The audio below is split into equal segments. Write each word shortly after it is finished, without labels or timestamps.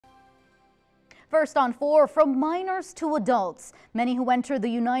First on 4, from minors to adults, many who enter the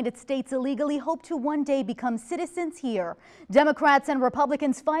United States illegally hope to one day become citizens here. Democrats and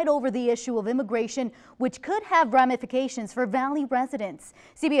Republicans fight over the issue of immigration, which could have ramifications for Valley residents.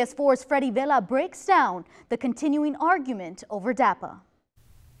 CBS 4's Freddy Vela breaks down the continuing argument over DAPA.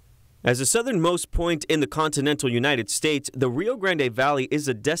 As the southernmost point in the continental United States, the Rio Grande Valley is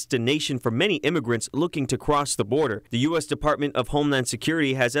a destination for many immigrants looking to cross the border. The U.S. Department of Homeland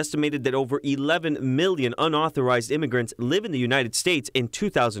Security has estimated that over 11 million unauthorized immigrants live in the United States in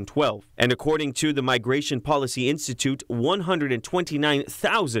 2012. And according to the Migration Policy Institute,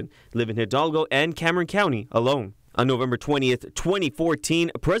 129,000 live in Hidalgo and Cameron County alone. On November 20th,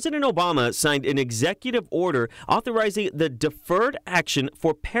 2014, President Obama signed an executive order authorizing the Deferred Action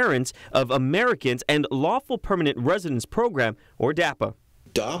for Parents of Americans and Lawful Permanent Residence Program, or DAPA.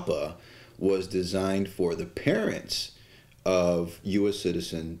 DAPA was designed for the parents of U.S.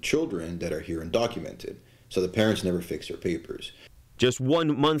 citizen children that are here undocumented. So the parents never fix their papers. Just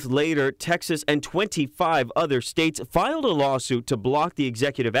 1 month later, Texas and 25 other states filed a lawsuit to block the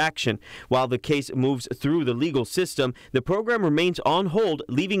executive action. While the case moves through the legal system, the program remains on hold,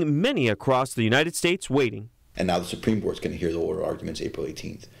 leaving many across the United States waiting. And now the Supreme Court's going to hear the oral arguments April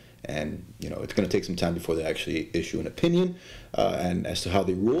 18th. And, it's going to take some time before they actually issue an opinion and as to how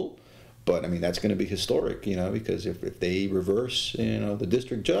they rule. But, that's going to be historic, because if they reverse, the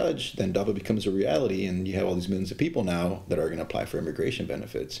district judge, then DAPA becomes a reality, and you have all these millions of people now that are going to apply for immigration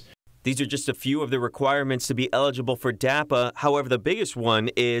benefits. These are just a few of the requirements to be eligible for DAPA. However, the biggest one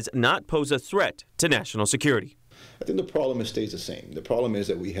is not pose a threat to national security. I think the problem stays the same. The problem is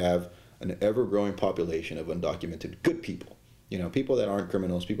that we have an ever-growing population of undocumented good people. People that aren't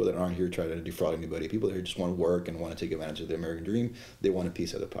criminals, people that aren't here trying to defraud anybody, people that just want to work and want to take advantage of the American dream. They want a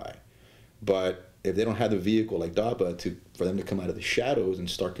piece of the pie. But if they don't have the vehicle like DAPA for them to come out of the shadows and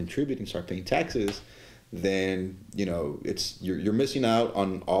start contributing, start paying taxes, then you're missing out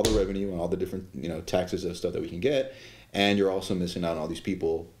on all the revenue and all the different taxes and stuff that we can get, and you're also missing out on all these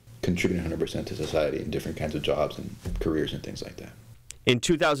people contributing 100% to society in different kinds of jobs and careers and things like that. In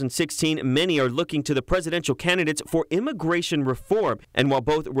 2016, many are looking to the presidential candidates for immigration reform, and while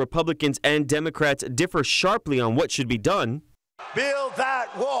both Republicans and Democrats differ sharply on what should be done, build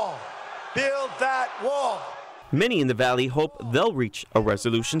that wall. Build that wall. Many in the Valley hope they'll reach a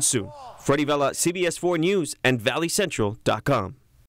resolution soon. Freddy Vela, CBS 4 News and ValleyCentral.com.